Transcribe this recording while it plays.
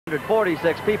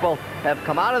146 people have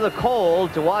come out of the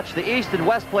cold to watch the East and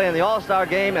West play in the All-Star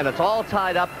game, and it's all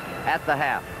tied up at the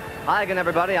half. Hi again,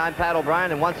 everybody. I'm Pat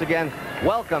O'Brien, and once again,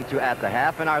 welcome to At the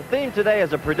Half. And our theme today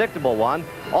is a predictable one,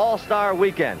 All-Star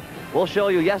Weekend. We'll show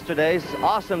you yesterday's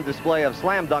awesome display of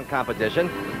slam dunk competition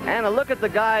and a look at the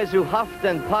guys who huffed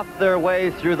and puffed their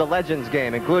way through the Legends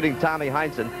game, including Tommy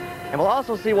Heinsohn. And we'll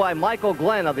also see why Michael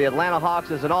Glenn of the Atlanta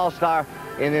Hawks is an all-star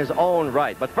in his own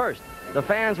right. But first, the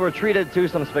fans were treated to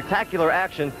some spectacular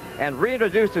action and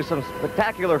reintroduced to some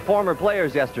spectacular former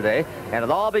players yesterday, and it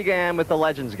all began with the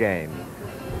Legends game.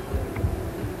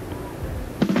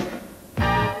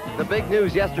 The big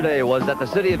news yesterday was that the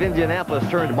city of Indianapolis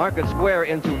turned Market Square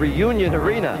into Reunion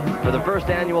Arena for the first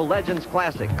annual Legends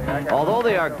Classic. Although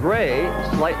they are gray,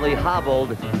 slightly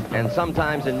hobbled, and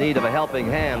sometimes in need of a helping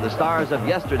hand, the stars of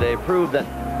yesterday proved that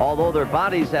although their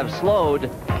bodies have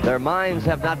slowed, their minds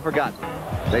have not forgotten.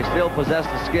 They still possess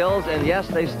the skills, and yes,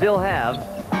 they still have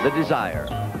the desire.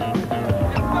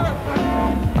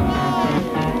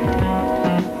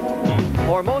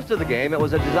 For most of the game, it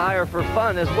was a desire for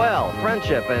fun as well,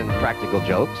 friendship and practical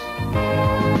jokes.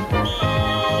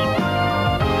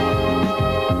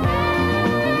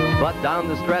 But down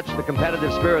the stretch, the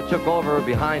competitive spirit took over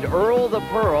behind Earl the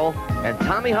Pearl and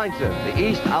Tommy Heinsohn. The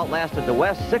East outlasted the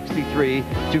West 63-53.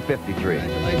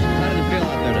 Congratulations. How did it feel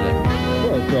out there today?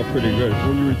 Well, it felt pretty good.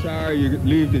 When you retire, you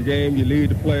leave the game, you leave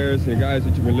the players and guys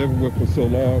that you've been living with for so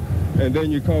long, and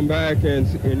then you come back and,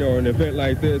 you know, an event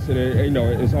like this, and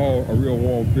it's all a real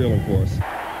warm feeling for us.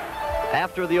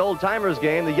 After the old-timers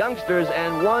game, the youngsters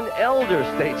and one elder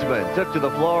statesman took to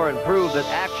the floor and proved that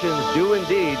actions do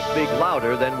indeed speak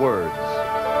louder than words.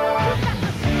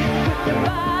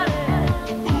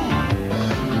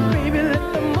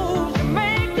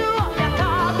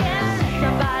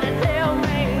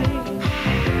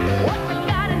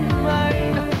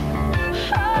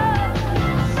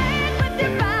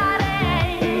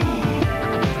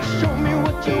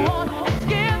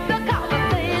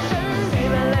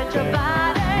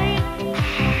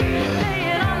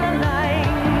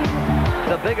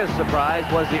 The biggest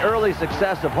surprise was the early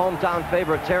success of hometown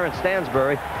favorite Terrence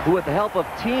Stansbury, who with the help of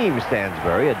Team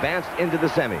Stansbury advanced into the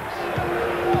semis.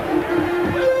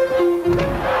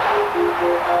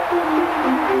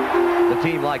 The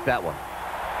team liked that one.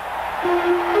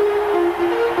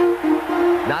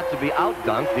 Not to be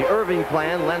outdunked, the Irving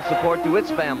clan lent support to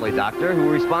its family doctor, who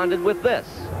responded with this.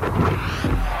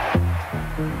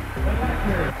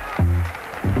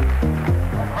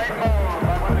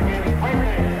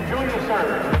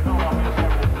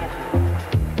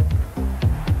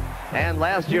 And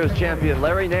last year's champion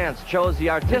Larry Nance chose the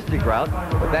artistic route,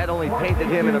 but that only painted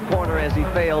him in a corner as he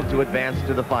failed to advance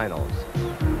to the finals.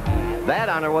 That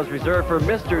honor was reserved for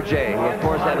Mr. J, who of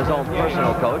course had his own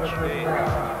personal coach,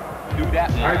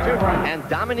 and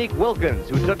Dominique Wilkins,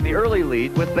 who took the early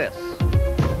lead with this.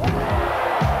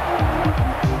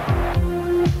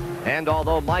 And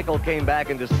although Michael came back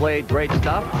and displayed great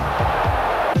stuff,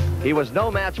 he was no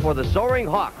match for the soaring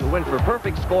Hawk, who went for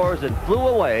perfect scores and flew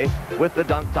away with the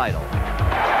dunk title.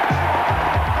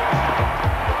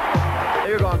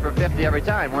 You're going for 50 every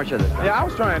time, weren't you? This time? Yeah, I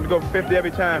was trying to go for 50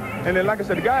 every time. And then, like I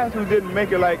said, the guys who didn't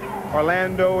make it, like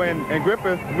Orlando and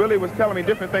Griffith, really was telling me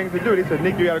different things to do. They said,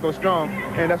 Nick, you got to go strong.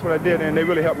 And that's what I did, and they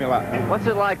really helped me a lot. What's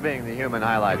it like being the human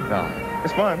highlight film?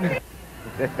 It's fun.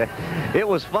 It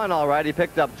was fun, all right. He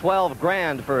picked up 12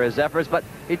 grand for his efforts, but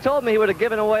he told me he would have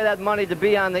given away that money to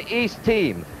be on the East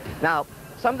team. Now,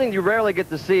 something you rarely get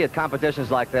to see at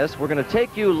competitions like this, we're going to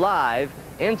take you live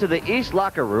into the East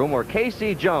locker room where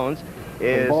K.C. Jones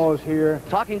is here,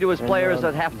 talking to his players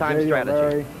at halftime strategy.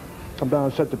 Larry come down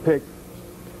and set the pick.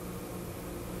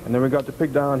 And then we got the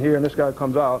pick down here, and this guy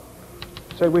comes out.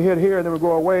 Say we hit here, and then we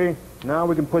go away. Now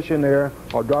we can push in there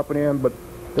or drop it in, but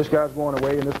this guy's going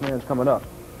away, and this man's coming up.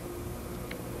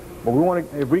 But we want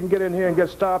to, if we can get in here and get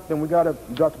stopped, then we got to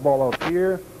drop the ball off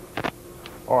here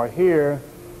or here.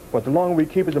 But the longer we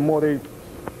keep it, the more they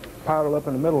pile up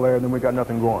in the middle there, then we got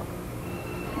nothing going.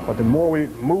 But the more we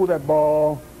move that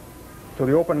ball to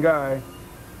the open guy,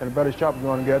 and the better shot we're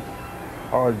going to get,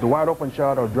 or the wide open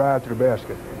shot, or drive to the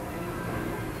basket.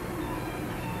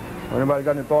 Anybody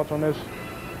got any thoughts on this?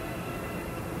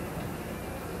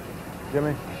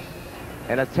 Jimmy?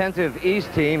 An attentive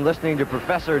East team listening to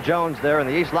Professor Jones there in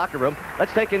the East locker room.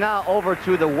 Let's take you now over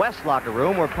to the West locker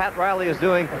room where Pat Riley is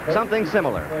doing something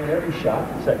similar. Every shot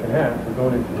in the second half, we're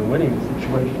going into the winning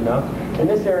situation now. In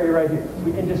this area right here,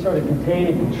 we can just sort of contain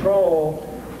and control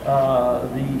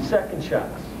the second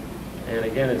shots. And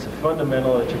again, it's a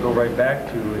fundamental that you go right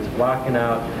back to. It's blocking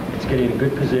out, it's getting a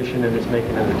good position, and it's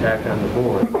making an attack on the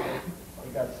board.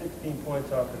 You got 16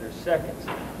 points off of their seconds.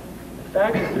 The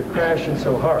fact is they're crashing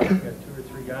so hard. You've got 2 or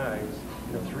 3 guys,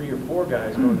 3 or 4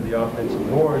 guys going to the offensive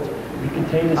boards. We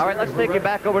contain this. All right, let's take you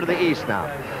back over to the east now.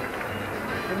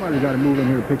 Somebody's got to move in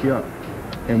here to pick you up.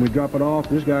 And we drop it off.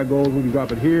 This guy goes, we can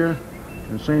drop it here.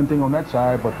 And the same thing on that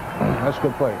side, but that's a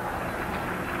good play.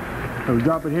 So we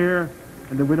drop it here,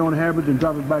 and then we don't have it, then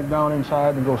drop it back down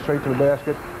inside and go straight to the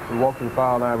basket. We walk to the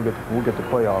foul line, we'll get the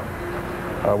play off.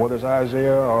 Whether it's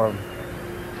Isaiah or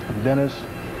Dennis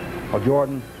or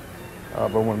Jordan.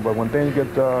 But when things get,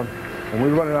 when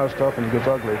we're running out of stuff and it gets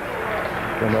ugly,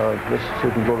 then let's see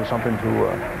if we can go to something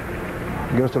to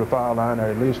get us to the foul line, or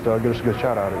at least get us a good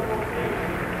shot out of it.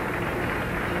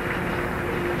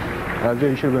 Isaiah,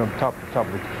 you should have been on top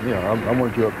of the, I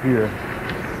wanted you up here,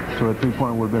 so the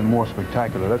three-pointer would have been more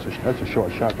spectacular. That's a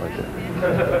short shot right there.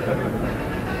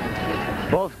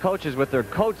 Both coaches with their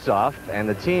coats off, and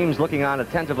the teams looking on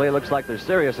attentively. It looks like they're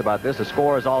serious about this. The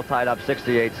score is all tied up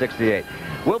 68-68.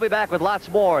 We'll be back with lots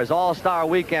more as All-Star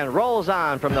Weekend rolls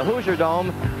on from the Hoosier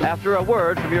Dome after a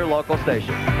word from your local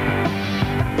station.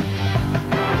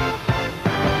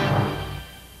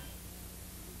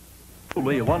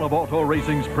 One of auto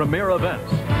racing's premier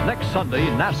events. Next Sunday,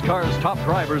 NASCAR's top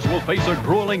drivers will face a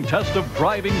grueling test of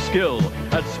driving skill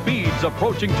at speeds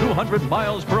approaching 200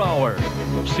 miles per hour.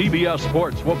 CBS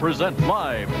Sports will present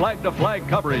live flag-to-flag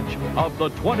coverage of the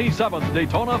 27th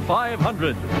Daytona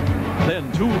 500.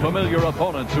 Then 2 familiar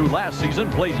opponents who last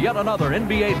season played yet another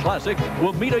NBA Classic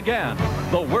will meet again.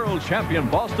 The world champion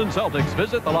Boston Celtics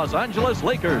visit the Los Angeles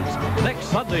Lakers next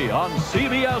Sunday on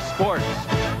CBS Sports.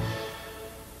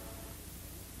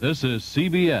 This is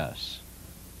CBS.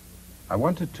 I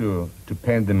wanted to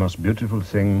paint the most beautiful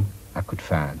thing I could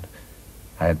find.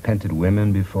 I had painted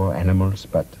women before, animals,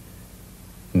 but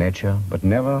nature, but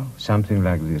never something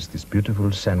like this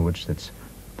beautiful sandwich that's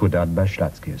put out by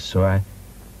Schlotzsky's. So I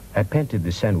painted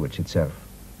the sandwich itself.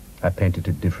 I painted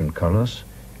it different colors,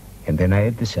 and then I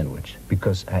ate the sandwich,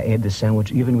 because I ate the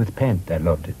sandwich even with paint. I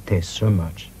loved it. It tastes so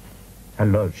much. I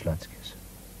love Schlotzsky's.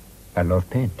 I love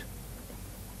paint.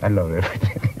 I love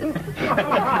everything. You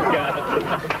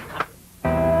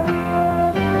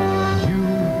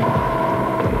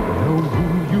know who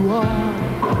you are.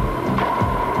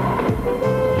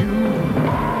 You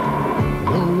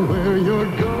know where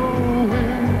you're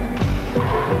going.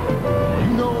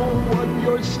 You know what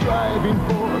you're striving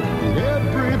for in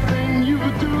everything you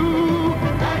do.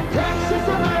 And Texas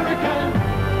American,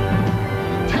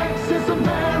 Texas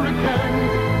American,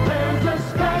 there's a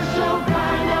special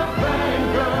kind of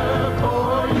banker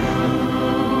for you.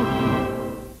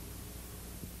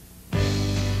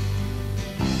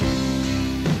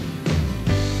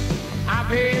 I've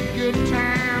had good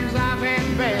times, I've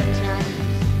had bad times.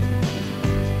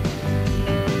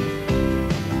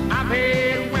 I've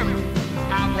had women,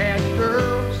 I've had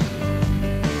girls.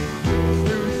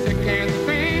 Through thick and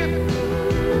thin,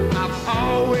 I've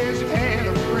always had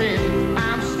a friend.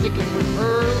 I'm sticking with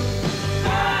her.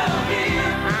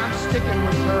 I'm sticking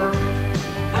with her.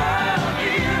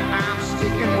 I'm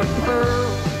sticking with her.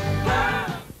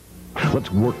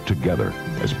 Let's work together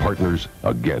as partners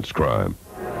against crime.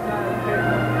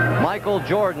 Michael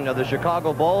Jordan of the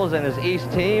Chicago Bulls and his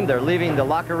East team, they're leaving the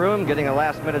locker room, getting a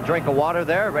last-minute drink of water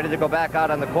there, ready to go back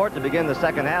out on the court to begin the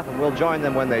second half, and we'll join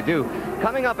them when they do.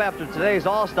 Coming up after today's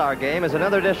All-Star game is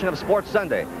another edition of Sports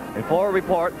Sunday. And for a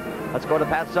report, let's go to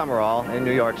Pat Summerall in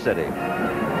New York City.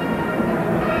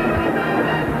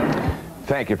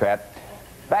 Thank you, Pat.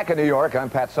 Back in New York, I'm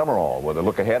Pat Summerall with a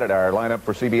look ahead at our lineup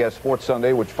for CBS Sports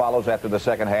Sunday, which follows after the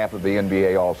second half of the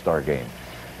NBA All-Star game.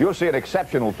 You'll see an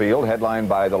exceptional field headlined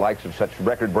by the likes of such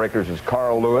record breakers as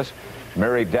Carl Lewis,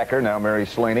 Mary Decker, now Mary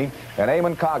Slaney, and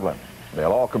Eamon Coughlin.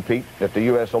 They'll all compete at the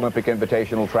U.S. Olympic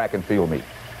Invitational Track and Field Meet.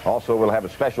 Also, we'll have a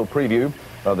special preview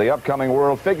of the upcoming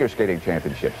World Figure Skating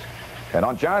Championships. And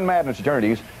on John Madden's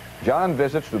journeys, John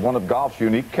visits with one of golf's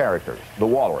unique characters, the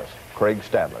Walrus, Craig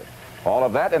Stadler. All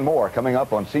of that and more coming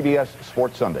up on CBS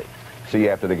Sports Sunday. See you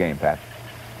after the game, Pat.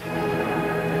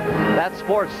 That's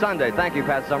Sports Sunday. Thank you,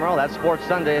 Pat Summerall. That's Sports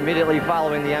Sunday immediately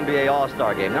following the NBA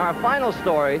All-Star game. Now, our final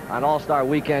story on All-Star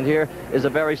Weekend here is a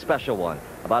very special one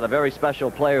about a very special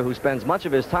player who spends much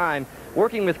of his time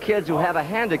working with kids who have a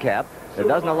handicap that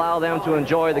doesn't allow them to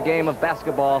enjoy the game of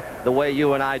basketball the way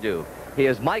you and I do. He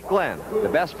is Mike Glenn, the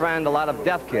best friend a lot of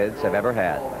deaf kids have ever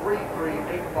had.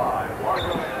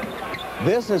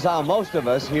 This is how most of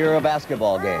us hear a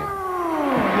basketball game.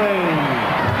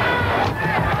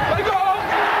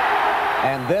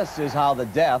 And this is how the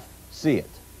deaf see it.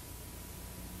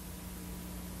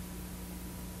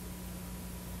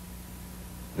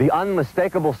 The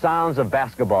unmistakable sounds of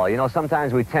basketball. You know,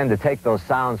 sometimes we tend to take those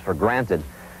sounds for granted.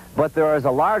 But there is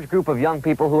a large group of young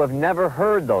people who have never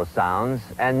heard those sounds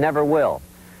and never will.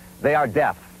 They are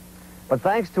deaf. But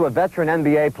thanks to a veteran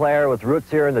NBA player with roots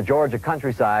here in the Georgia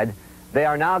countryside, they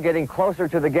are now getting closer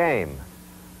to the game,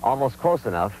 almost close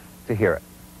enough to hear it.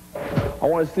 I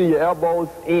want to see your elbows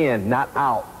in, not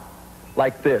out,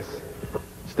 like this.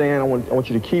 Stan, I want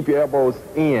you to keep your elbows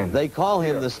in. They call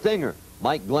him the Stinger.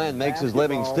 Mike Glenn makes his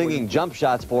living stinging jump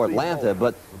shots for Atlanta,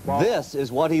 but this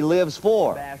is what he lives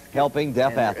for, helping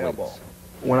deaf athletes.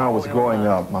 When I was growing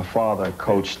up, my father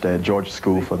coached at Georgia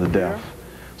School for the Deaf.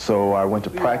 So I went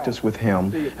to practice with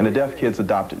him, and the deaf kids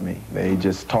adopted me. They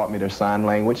just taught me their sign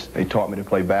language. They taught me to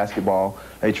play basketball.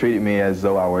 They treated me as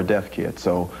though I were a deaf kid.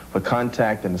 So the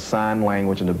contact and the sign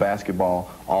language and the basketball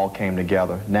all came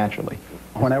together naturally.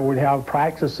 Whenever we'd have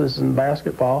practices in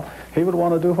basketball, he would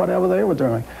want to do whatever they were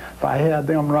doing. If I had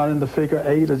them running the figure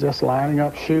 8 or just lining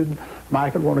up shooting,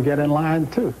 Mike would want to get in line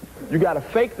too. You got to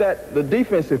fake that, the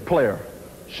defensive player.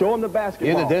 Show him the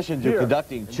basketball. In addition to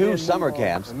conducting 2 summer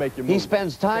camps, he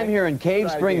spends time here in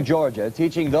Cave Spring, Georgia,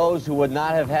 teaching those who would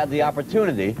not have had the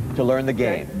opportunity to learn the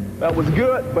game. That was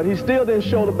good, but he still didn't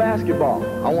show the basketball.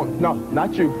 No,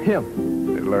 not you,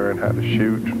 him. They learn how to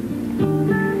shoot,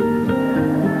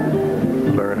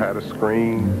 learn how to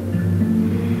screen,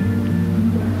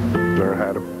 learn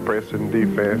how to press in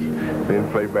defense, then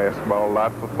play basketball a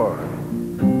lot for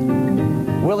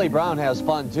fun. Willie Brown has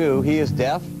fun too. He is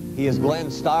deaf. He is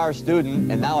Glenn's star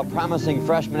student and now a promising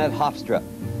freshman at Hofstra.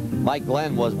 Mike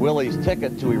Glenn was Willie's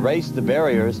ticket to erase the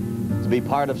barriers to be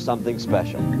part of something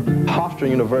special. Hofstra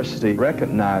University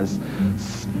recognized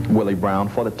Willie Brown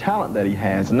for the talent that he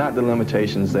has, not the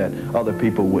limitations that other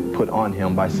people would put on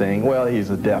him by saying, well, he's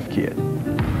a deaf kid.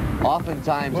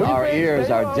 Oftentimes our ears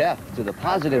are deaf to the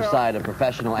positive side of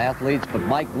professional athletes, but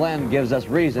Mike Glenn gives us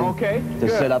reason to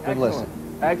sit up and listen.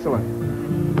 Excellent.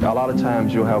 A lot of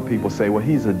times you'll have people say, well,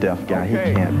 he's a deaf guy. He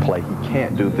can't play. He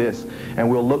can't do this. And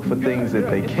we'll look for things that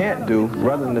they can't do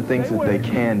rather than the things that they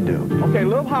can do. Okay, a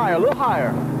little higher, a little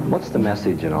higher. What's the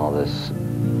message in all this?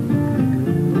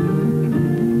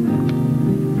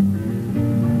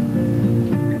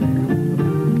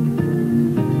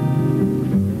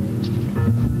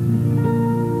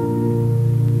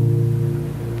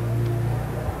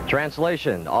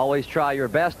 Translation, always try your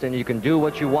best and you can do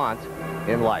what you want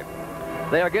in life.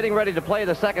 They are getting ready to play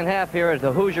the second half here at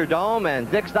the Hoosier Dome, and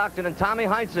Dick Stockton and Tommy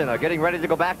Heinsohn are getting ready to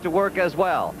go back to work as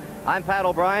well. I'm Pat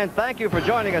O'Brien. Thank you for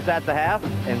joining us at the half.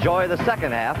 Enjoy the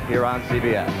second half here on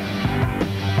CBS.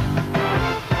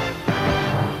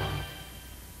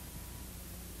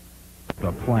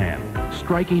 The plan,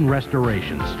 striking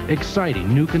restorations,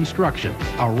 exciting new construction,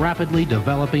 a rapidly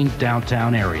developing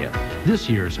downtown area. This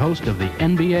year's host of the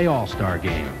NBA All-Star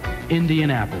Game,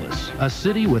 Indianapolis, a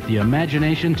city with the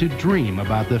imagination to dream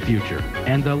about the future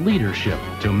and the leadership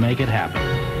to make it happen.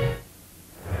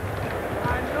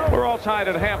 We're all tied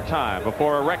at halftime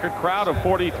before a record crowd of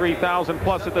 43,000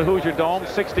 plus at the Hoosier Dome,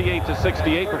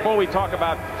 68-68. Before we talk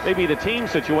about maybe the team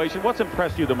situation, what's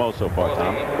impressed you the most so far,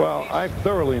 Tom? Well, I've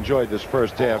thoroughly enjoyed this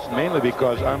first half, mainly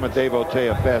because I'm a devotee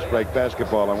of fast break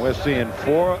basketball, and we're seeing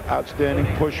 4 outstanding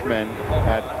pushmen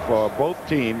for both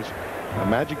teams.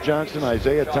 Magic Johnson,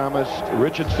 Isaiah Thomas,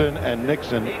 Richardson, and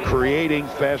Nixon creating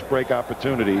fast break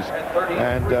opportunities.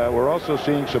 And we're also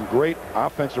seeing some great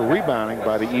offensive rebounding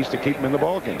by the East to keep them in the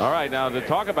ballgame. All right, now to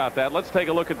talk about that, let's take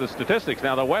a look at the statistics.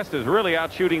 Now, the West is really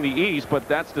out shooting the East, but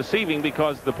that's deceiving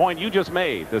because the point you just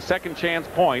made, the second chance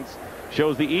points,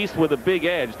 shows the East with a big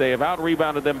edge. They have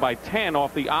out-rebounded them by 10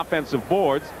 off the offensive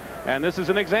boards. And this is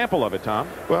an example of it, Tom.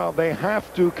 Well, they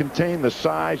have to contain the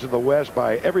size of the West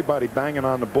by everybody banging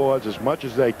on the boards as much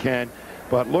as they can.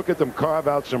 But look at them carve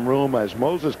out some room as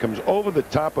Moses comes over the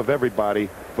top of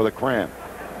everybody for the cram.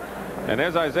 And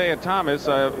there's Isaiah Thomas.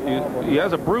 He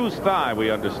has a bruised thigh, we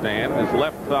understand, his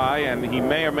left thigh, and he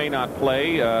may or may not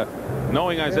play.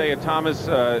 Knowing Isaiah Thomas,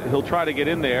 he'll try to get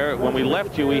in there. When we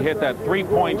left you, he hit that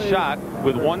three-point shot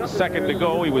with 1 second to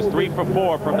go. He was 3 for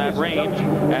 4 from that range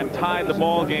and tied the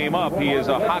ball game up. He is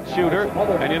a hot shooter.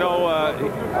 And, you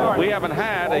know, we haven't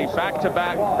had a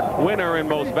back-to-back winner in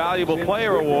Most Valuable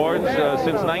Player Awards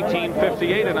since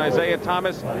 1958, and Isaiah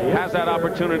Thomas has that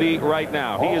opportunity right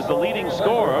now. He is the leading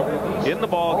scorer in the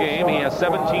ball game. He has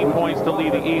 17 points to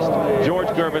lead the East. George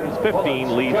Gervin's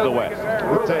 15 leads the West.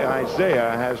 I'll tell you,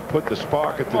 Isaiah has put the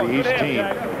spark into the East team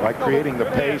by creating the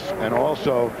pace and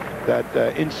also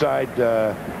that inside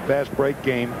fast break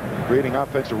game, creating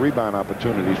offensive rebound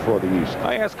opportunities for the East.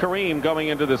 I asked Kareem going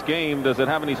into this game, does it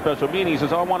have any special meaning? He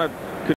says, I want to